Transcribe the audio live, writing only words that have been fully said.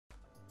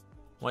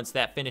Once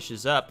that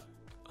finishes up,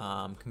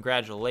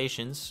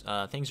 congratulations.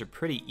 Things are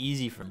pretty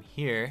easy from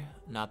here.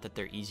 Not that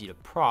they're easy to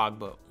prog,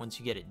 but once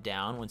you get it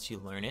down, once you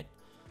learn it,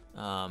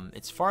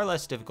 it's far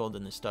less difficult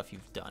than the stuff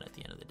you've done at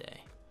the end of the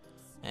day.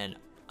 And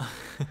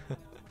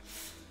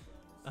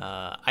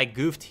I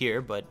goofed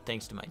here, but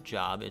thanks to my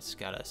job, it's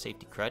got a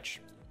safety crutch.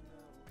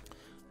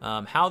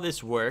 How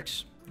this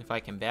works, if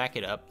I can back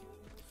it up,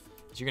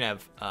 is you're going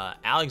to have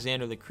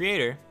Alexander the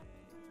Creator,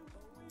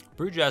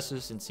 Brute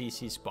Justice, and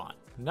CC spawn.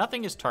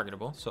 Nothing is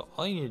targetable, so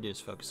all you need to do is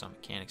focus on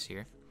mechanics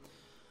here.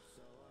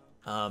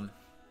 And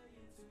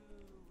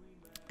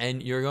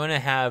you're going to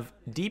have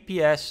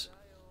DPS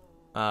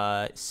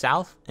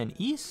south and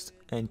east,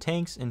 and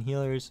tanks and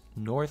healers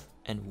north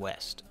and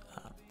west.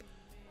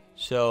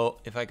 So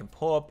if I can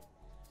pull up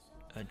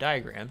a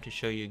diagram to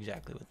show you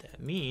exactly what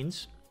that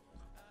means.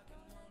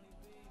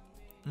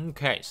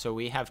 Okay, so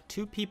we have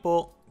two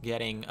people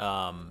getting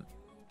a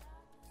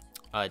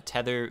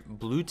tether,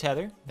 blue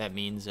tether. That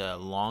means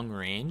long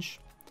range.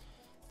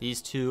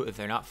 These two, if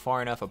they're not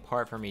far enough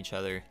apart from each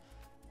other,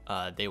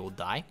 they will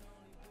die.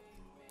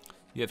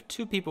 You have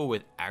two people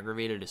with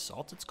aggravated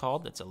assault, it's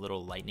called. That's a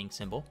little lightning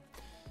symbol.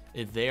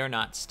 If they are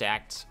not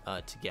stacked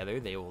together,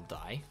 they will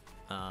die.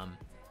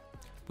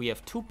 We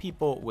have two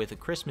people with a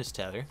Christmas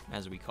tether,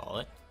 as we call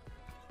it.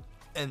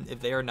 And if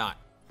they are not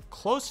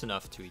close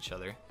enough to each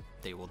other,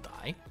 they will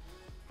die.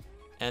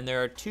 And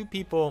there are two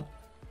people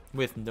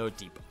with no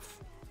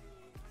debuff.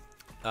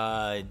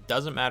 It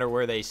doesn't matter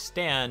where they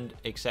stand,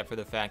 except for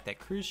the fact that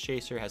Cruise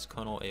Chaser has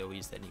conal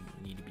AoEs that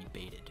need to be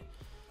baited.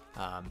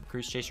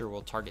 Cruise Chaser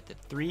will target the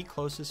 3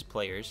 closest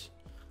players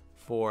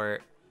for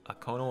a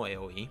conal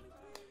AoE.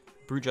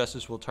 Brute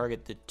Justice will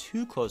target the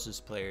 2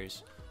 closest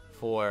players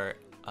for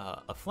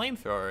a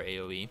flamethrower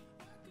AoE.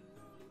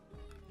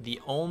 The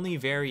only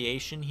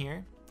variation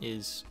here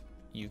is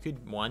you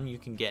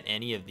can get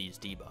any of these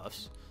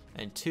debuffs,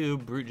 and 2,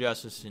 Brute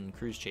Justice and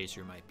Cruise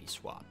Chaser might be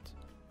swapped.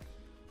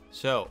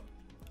 So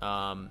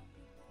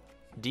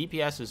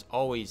DPS is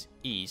always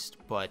east,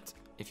 but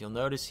if you'll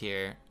notice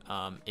here,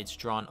 it's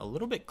drawn a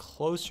little bit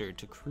closer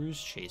to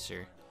Cruise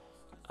Chaser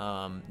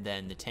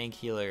than the tank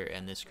healer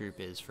and this group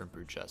is for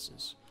Brute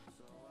Justice.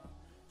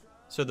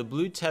 So the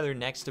blue tether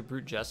next to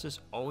Brute Justice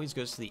always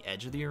goes to the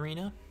edge of the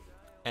arena,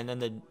 and then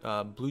the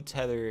blue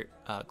tether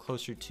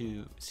closer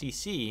to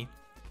CC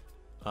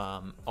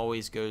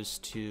always goes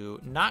to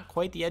not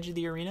quite the edge of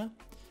the arena.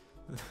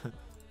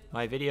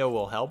 My video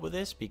will help with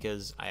this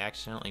because I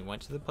accidentally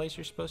went to the place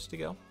you're supposed to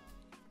go.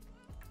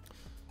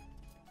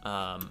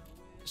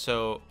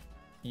 So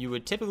you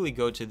would typically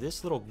go to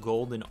this little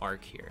golden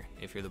arc here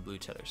if you're the blue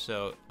tether.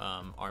 So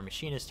our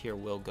machinist here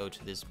will go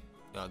to this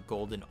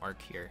golden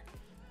arc here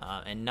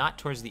and not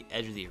towards the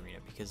edge of the arena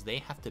because they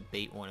have to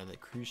bait one of the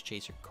Cruise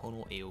Chaser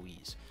conal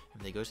AoEs.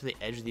 If they go to the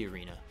edge of the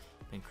arena,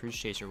 then Cruise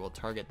Chaser will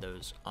target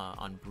those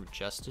on Brute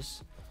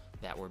Justice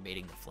that were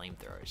baiting the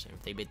flamethrowers. And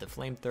if they bait the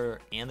flamethrower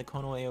and the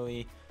conal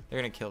AoE, they're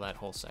going to kill that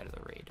whole side of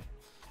the raid.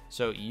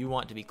 So you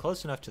want to be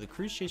close enough to the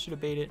Cruise Chaser to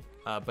bait it,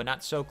 but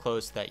not so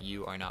close that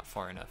you are not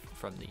far enough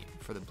from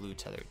for the blue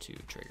tether to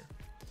trigger.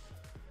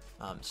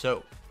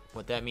 So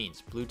what that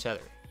means, blue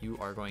tether, you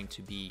are going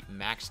to be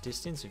max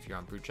distance if you're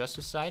on Brute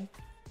Justice side,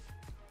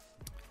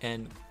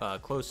 and a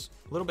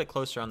little bit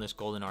closer on this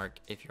golden arc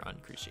if you're on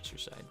Cruise Chaser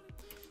side.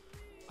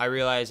 I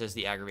realize as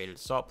the aggravated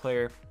assault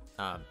player,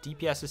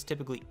 DPS is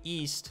typically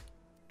east,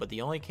 but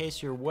the only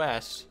case you're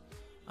west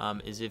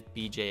is if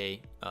BJ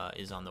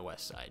is on the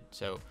west side.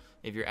 So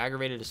if you're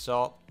aggravated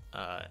assault,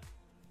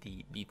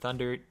 the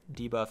thunder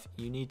debuff,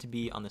 you need to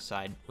be on the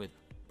side with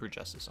Brute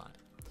Justice on.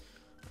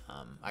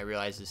 I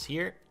realize this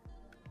here.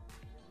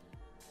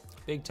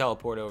 Big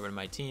teleport over to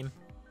my team,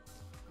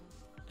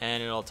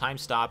 and it'll time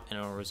stop and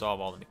it'll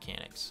resolve all the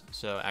mechanics.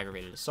 So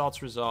aggravated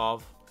assaults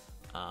resolve.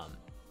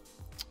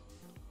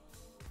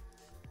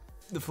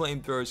 The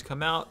flamethrowers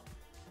come out.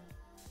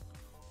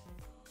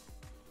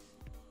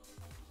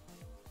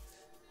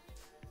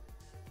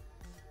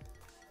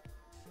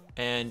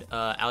 And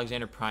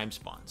Alexander Prime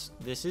spawns.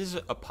 This is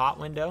a pot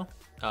window.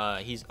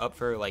 He's up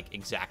for like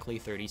exactly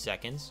 30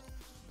 seconds.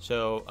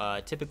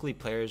 So typically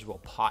players will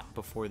pot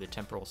before the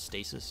temporal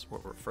stasis, where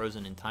we're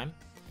frozen in time,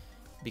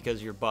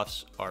 because your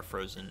buffs are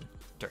frozen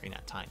during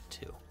that time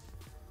too.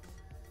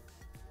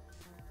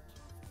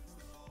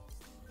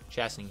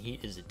 Chastening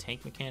Heat is a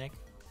tank mechanic.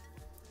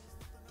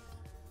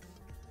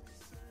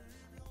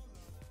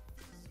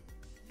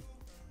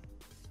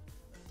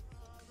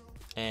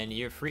 And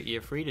you're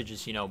free to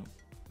just, you know,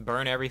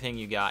 burn everything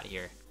you got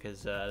here,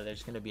 because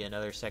there's going to be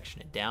another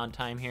section of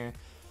downtime here.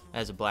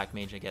 As a black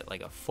mage, I get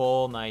like a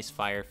full nice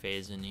fire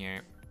phase in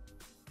here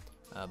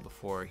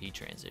before he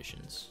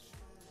transitions.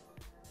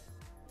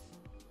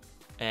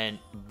 And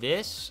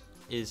this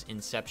is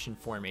Inception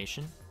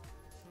formation.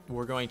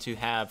 We're going to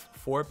have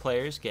 4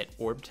 players get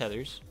orb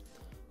tethers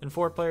and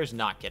 4 players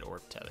not get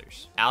orb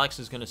tethers. Alex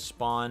is going to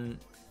spawn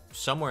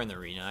somewhere in the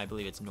arena. I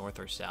believe it's north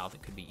or south.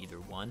 It could be either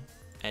one.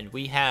 And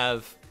we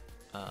have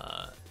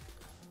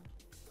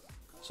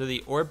so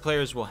the orb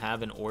players will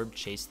have an orb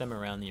chase them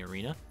around the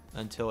arena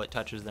until it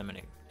touches them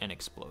and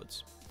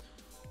explodes.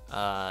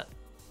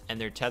 And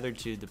they're tethered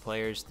to the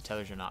players. The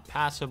tethers are not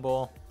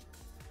passable.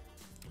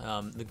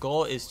 The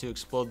goal is to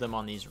explode them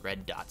on these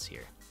red dots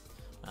here.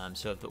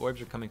 So if the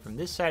orbs are coming from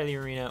this side of the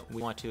arena,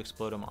 we want to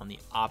explode them on the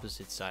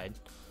opposite side.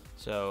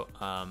 So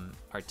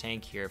our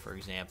tank here, for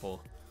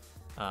example,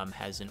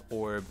 has an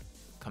orb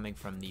coming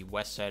from the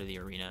west side of the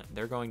arena.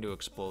 They're going to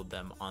explode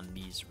them on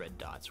these red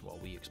dots while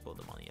we explode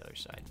them on the other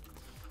side.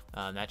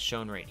 That's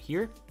shown right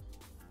here.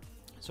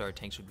 So our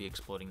tanks would be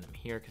exploding them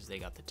here because they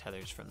got the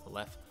tethers from the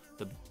left,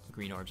 the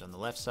green orbs on the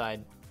left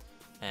side,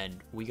 and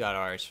we got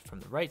ours from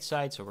the right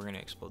side, so we're going to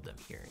explode them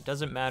here. It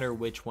doesn't matter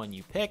which one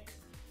you pick.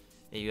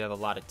 You have a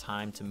lot of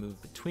time to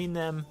move between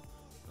them,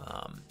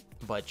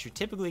 but you're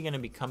typically going to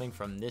be coming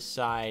from this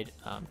side,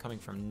 coming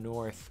from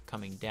north,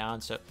 coming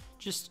down. So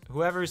just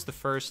whoever's the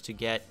first to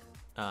get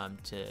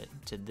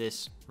to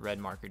this red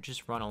marker,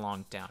 just run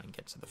along down and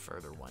get to the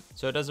further one.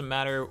 So it doesn't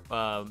matter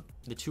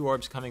the two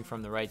orbs coming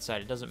from the right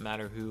side. It doesn't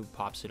matter who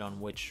pops it on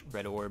which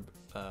red orb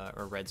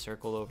or red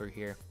circle over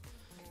here.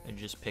 And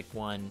just pick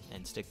one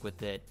and stick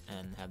with it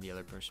and have the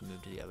other person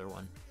move to the other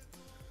one.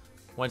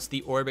 Once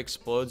the orb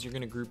explodes, you're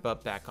going to group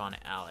up back on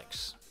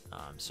Alex.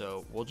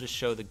 So we'll just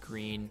show the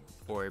green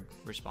orb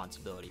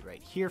responsibility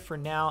right here for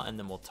now, and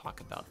then we'll talk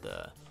about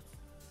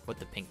what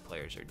the pink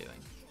players are doing.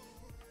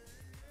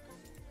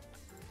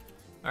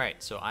 All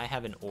right, so I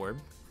have an orb.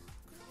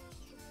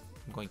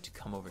 I'm going to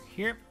come over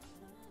here.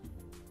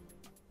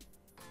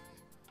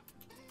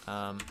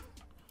 All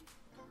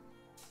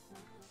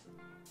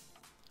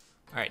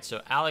right,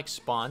 so Alex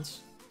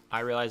spawns. I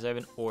realize I have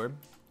an orb.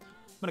 I'm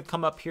gonna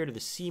come up here to the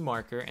C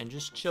marker and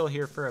just chill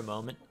here for a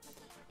moment.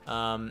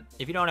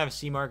 If you don't have a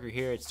C marker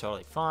here, it's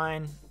totally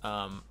fine.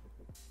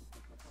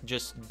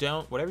 Just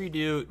whatever you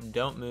do,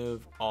 don't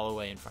move all the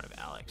way in front of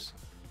Alex,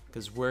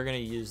 because we're gonna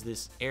use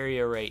this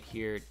area right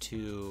here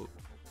to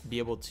be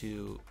able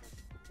to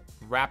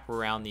wrap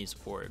around these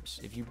orbs.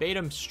 If you bait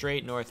them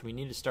straight north, we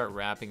need to start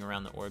wrapping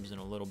around the orbs in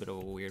a little bit of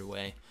a weird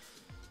way.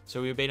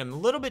 So we bait them a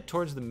little bit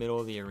towards the middle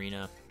of the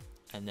arena,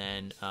 and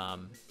then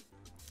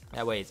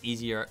that way it's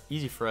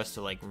easy for us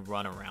to like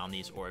run around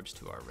these orbs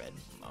to our red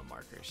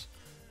markers.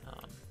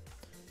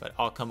 But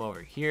I'll come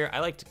over here. I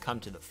like to come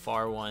to the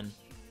far one,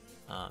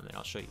 and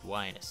I'll show you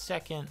why in a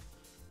second.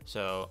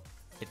 So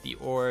if we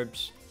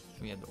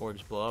have the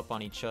orbs blow up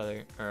on each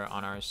other, or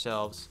on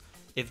ourselves,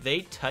 if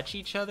they touch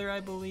each other,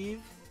 I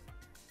believe,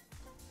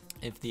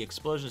 if the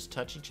explosions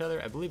touch each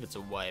other, I believe it's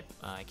a wipe.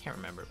 I can't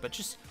remember, but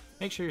just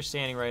make sure you're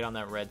standing right on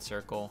that red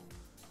circle,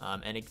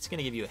 and it's going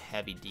to give you a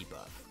heavy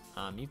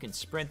debuff. You can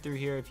sprint through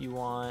here if you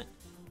want.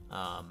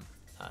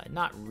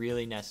 Not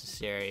really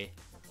necessary,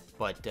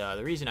 but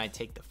the reason I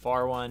take the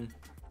far one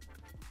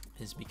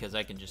is because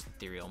I can just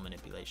ethereal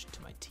manipulation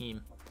to my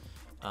team.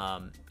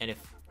 And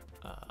if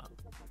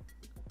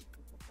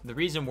the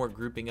reason we're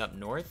grouping up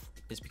north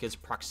is because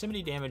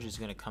proximity damage is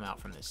going to come out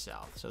from the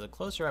south. So the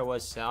closer I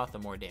was south, the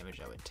more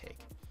damage I would take.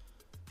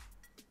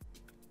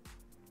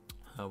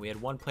 We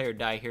had one player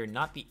die here,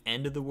 not the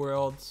end of the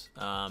world.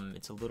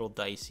 It's a little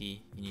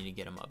dicey. You need to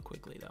get him up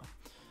quickly though.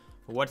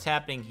 But what's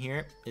happening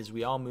here is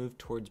we all move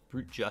towards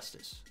brute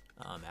justice.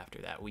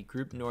 After that, we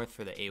group north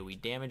for the AoE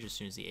damage as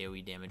soon as the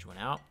AoE damage went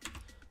out.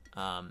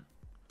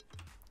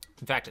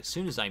 In fact, as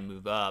soon as I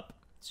move up,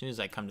 as soon as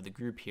I come to the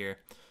group here,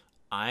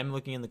 I'm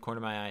looking in the corner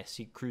of my eye, I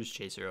see Cruise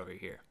Chaser over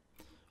here.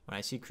 When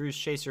I see Cruise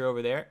Chaser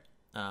over there,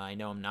 I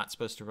know I'm not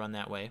supposed to run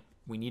that way.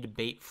 We need to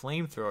bait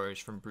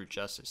flamethrowers from brute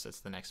justice. That's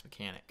the next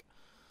mechanic.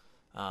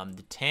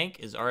 The tank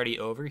is already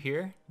over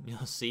here,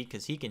 you'll see,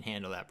 because he can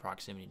handle that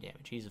proximity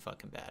damage. He's a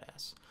fucking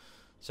badass.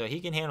 So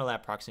he can handle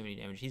that proximity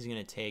damage. He's going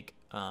to take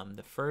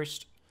the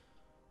first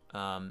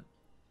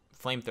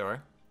flamethrower.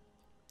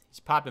 He's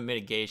popping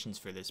mitigations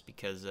for this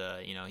because,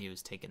 you know, he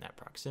was taking that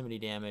proximity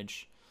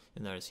damage.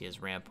 You'll notice he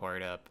has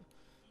Rampart up.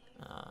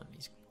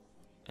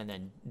 And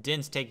then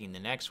Din's taking the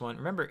next one.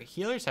 Remember,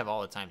 healers have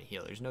all the time to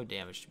heal. There's no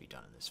damage to be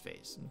done in this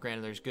phase. And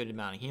granted, there's a good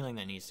amount of healing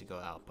that needs to go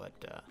out, but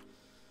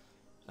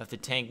if the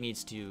tank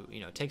needs to, you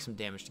know, take some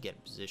damage to get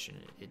in position,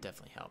 it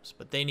definitely helps.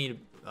 But they need,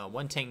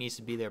 one tank needs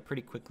to be there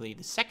pretty quickly.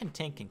 The second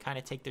tank can kind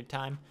of take their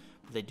time,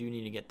 but they do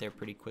need to get there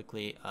pretty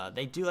quickly.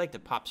 They do like to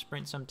pop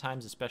sprint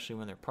sometimes, especially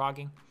when they're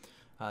progging,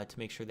 to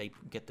make sure they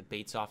get the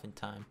baits off in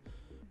time.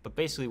 But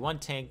basically, one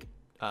tank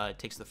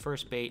takes the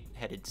first bait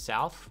headed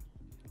south.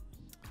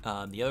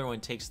 The other one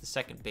takes the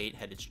second bait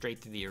headed straight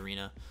through the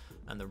arena.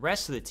 And the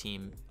rest of the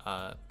team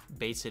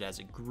baits it as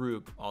a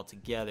group all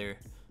together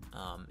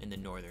in the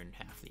northern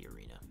half of the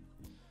arena.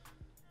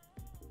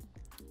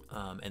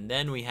 And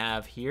then we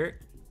have here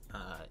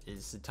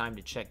is the time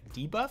to check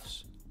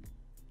debuffs.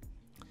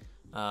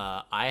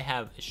 I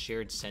have a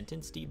shared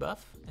sentence debuff,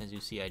 as you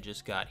see I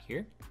just got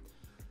here.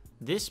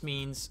 This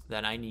means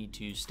that I need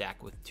to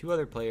stack with 2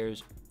 other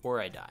players or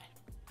I die.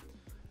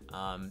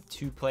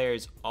 2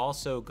 players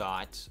also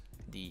got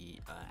the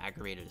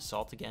aggravated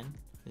assault again.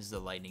 This is the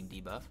lightning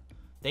debuff.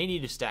 They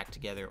need to stack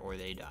together or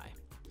they die.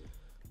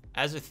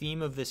 As a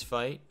theme of this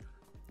fight,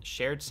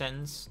 shared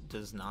sentence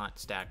does not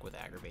stack with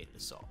aggravated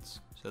assaults.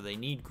 So they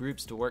need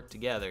groups to work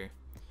together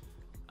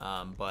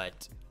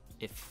but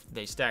if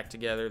they stack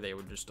together, they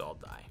would just all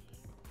die.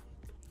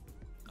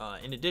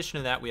 In addition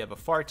to that, we have a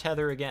far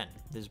tether again,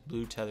 this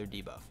blue tether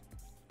debuff.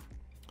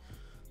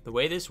 The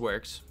way this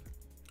works,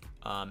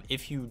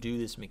 if you do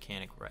this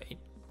mechanic right,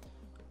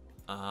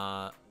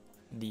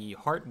 the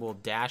heart will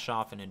dash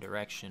off in a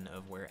direction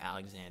of where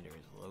Alexander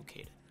is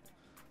located.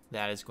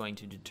 That is going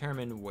to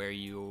determine where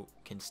you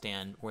can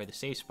stand, where the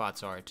safe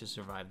spots are to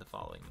survive the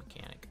following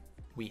mechanic.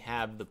 We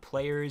have the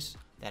players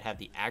that have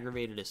the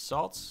aggravated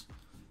assaults,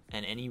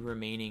 and any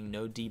remaining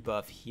no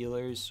debuff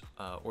healers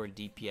or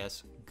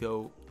DPS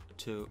go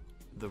to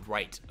the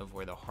right of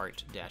where the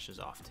heart dashes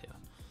off to.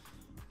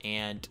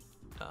 And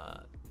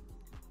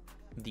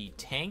the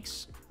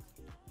tanks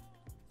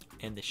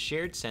and the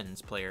shared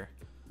sentence player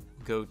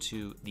go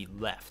to the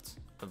left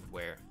of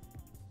where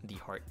the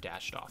heart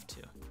dashed off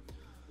to.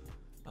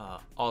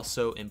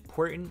 Also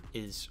important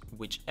is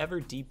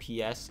whichever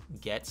DPS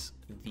gets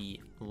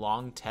the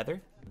long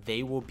tether,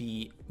 they will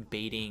be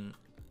baiting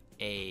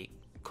a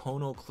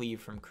conal cleave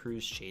from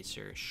Cruise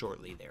Chaser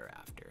shortly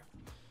thereafter.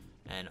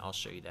 And I'll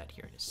show you that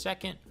here in a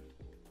second.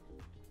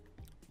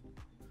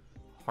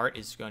 Heart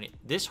is going to,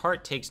 this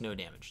heart takes no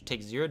damage. It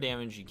takes 0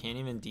 damage. You can't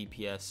even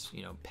DPS,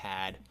 you know,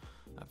 pad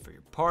for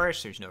your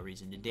parse. There's no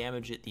reason to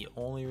damage it. The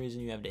only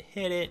reason you have to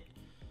hit it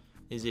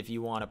is if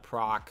you want to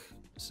proc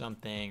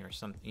something or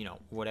some, you know,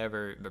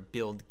 whatever, or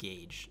build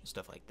gauge,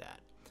 stuff like that.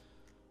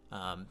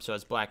 So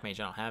as Black Mage,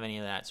 I don't have any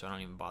of that, so I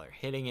don't even bother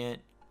hitting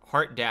it.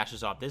 Heart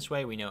dashes off this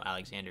way. We know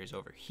Alexander is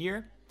over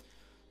here.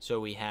 So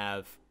we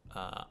have,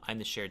 I'm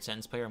the shared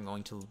sentence player. I'm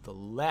going to the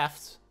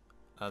left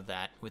of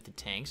that with the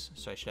tanks.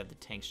 So I should have the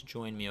tanks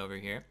join me over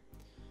here.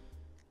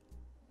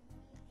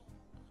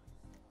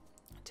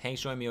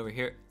 Tanks join me over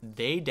here.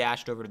 They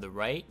dashed over to the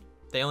right.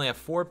 They only have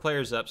 4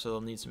 players up, so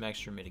they'll need some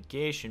extra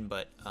mitigation,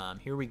 but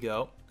here we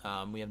go.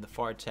 We have the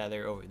far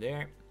tether over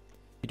there.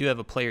 We do have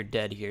a player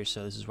dead here,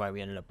 so this is why we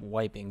ended up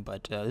wiping,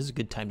 but this is a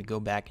good time to go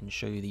back and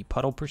show you the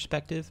puddle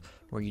perspective,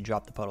 where you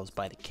drop the puddles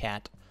by the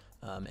cat,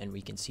 and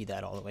we can see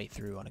that all the way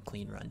through on a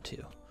clean run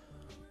too.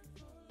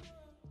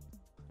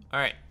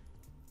 Alright,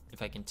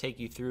 if I can take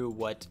you through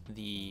what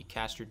the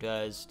caster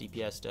does,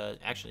 DPS does,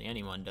 actually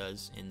anyone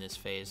does in this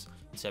phase,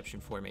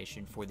 Inception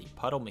formation for the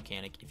puddle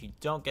mechanic. If you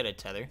don't get a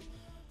tether,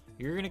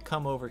 you're going to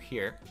come over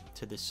here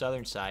to the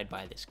southern side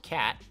by this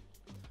cat.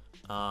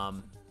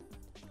 And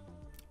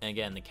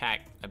again, the cat,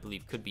 I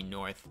believe, could be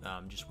north,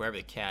 just wherever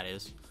the cat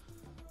is.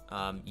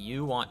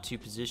 You want to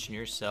position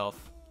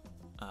yourself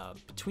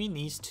between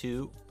these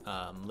two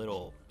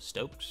little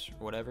stokes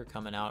or whatever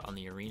coming out on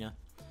the arena.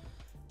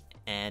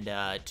 And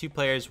 2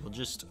 players will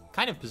just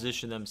kind of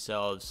position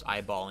themselves,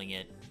 eyeballing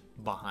it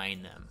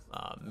behind them,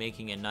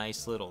 making a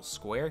nice little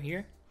square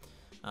here.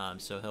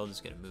 So he'll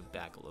just going to move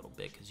back a little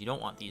bit because you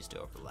don't want these to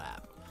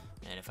overlap.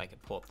 And if I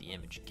could pull up the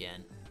image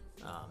again,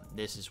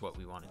 this is what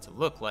we want it to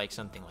look like,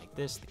 something like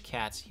this. The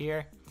cat's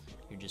here.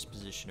 You're just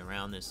positioned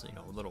around this, you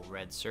know, little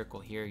red circle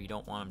here. You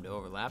don't want them to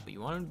overlap, but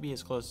you want them to be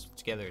as close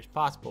together as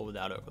possible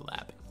without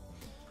overlapping.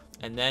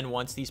 And then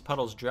once these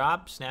puddles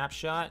drop,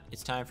 snapshot,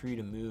 it's time for you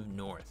to move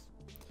north.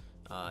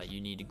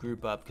 You need to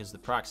group up because the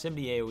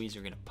proximity AoEs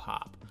are going to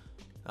pop.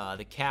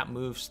 The cat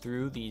moves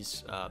through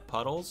these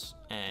puddles,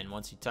 and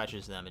once he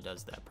touches them, it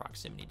does that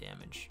proximity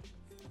damage.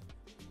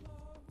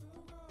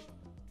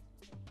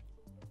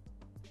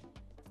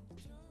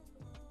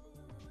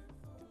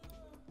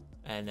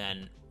 And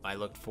then I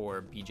looked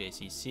for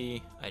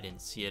BJCC. I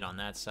didn't see it on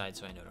that side,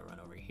 so I know to run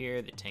over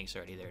here. The tank's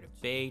already there to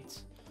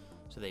bait.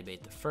 So they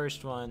bait the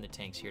first one. The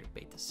tank's here to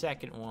bait the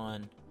second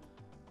one.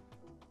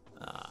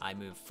 I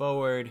move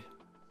forward.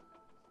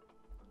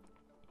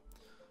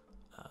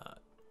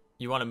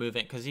 You want to move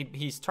in because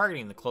he's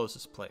targeting the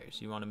closest players.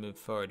 You want to move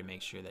forward to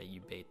make sure that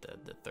you bait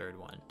the third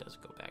one. It does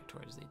go back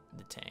towards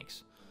the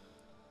tanks.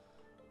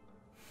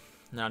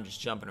 Now I'm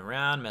just jumping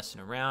around, messing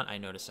around. I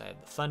notice I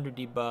have the thunder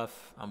debuff.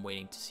 I'm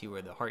waiting to see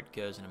where the heart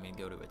goes, and I'm going to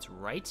go to its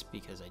right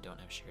because I don't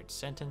have shared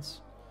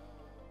sentence.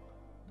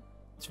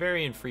 It's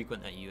very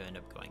infrequent that you end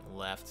up going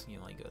left. You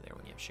only go there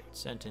when you have shared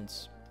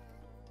sentence.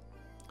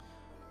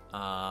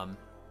 And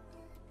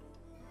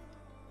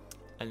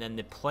then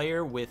the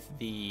player with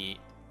the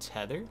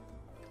tether,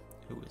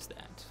 who is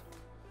that?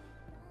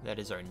 That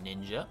is our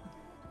ninja.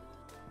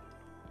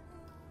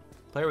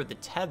 Player with the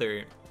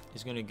tether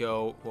is going to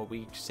go what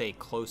we say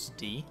close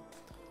D.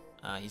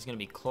 He's going to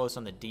be close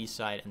on the D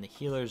side, and the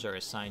healers are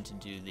assigned to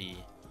do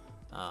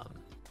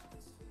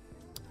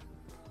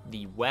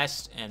the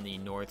west and the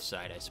north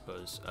side, I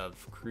suppose,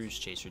 of Cruise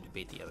Chaser to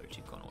bait the other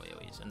 2 conal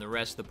AoEs. And the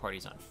rest of the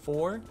party's on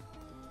 4,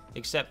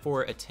 except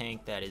for a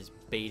tank that is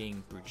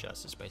baiting Brute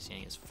Justice by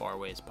standing as far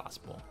away as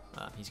possible.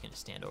 He's going to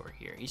stand over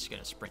here. He's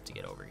going to sprint to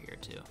get over here,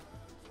 too.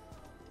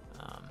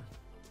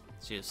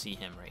 So you'll see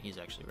him, right? He's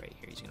actually right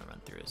here. He's going to run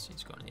through us.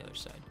 He's going to the other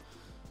side.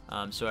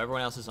 So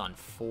everyone else is on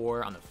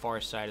 4 on the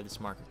far side of this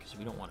marker because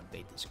we don't want to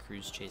bait this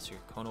Cruise Chaser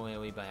conal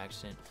AoE by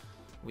accident.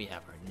 We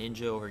have our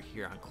ninja over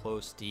here on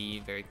close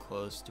D, very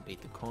close to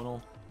bait the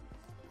conal.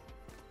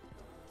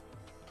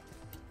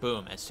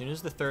 Boom. As soon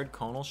as the third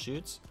conal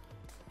shoots,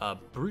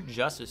 Brute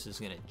Justice is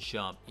going to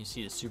jump. You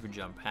see the super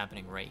jump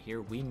happening right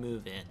here. We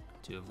move in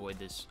to avoid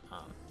this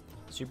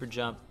super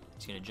jump.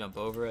 It's going to jump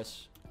over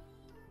us.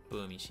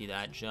 Boom, you see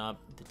that jump.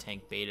 The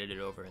tank baited it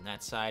over on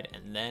that side,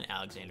 and then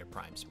Alexander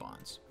Prime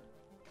spawns.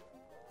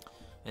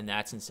 And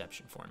that's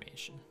Inception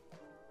formation.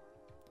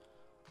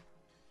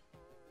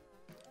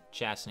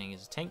 Chastening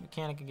is a tank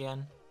mechanic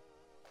again.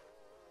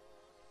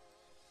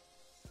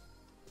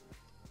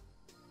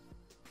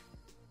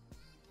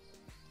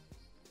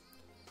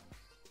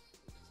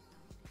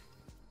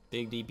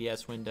 Big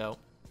DPS window.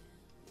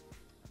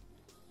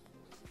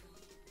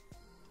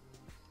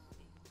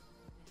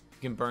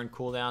 You can burn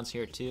cooldowns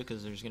here too,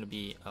 because there's going to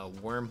be a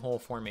wormhole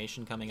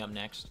formation coming up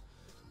next.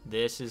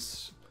 This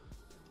is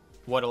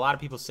what a lot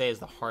of people say is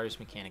the hardest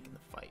mechanic in the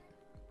fight.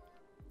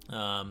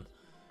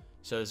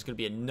 So there's going to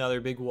be another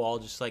big wall,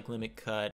 just like Limit Cut.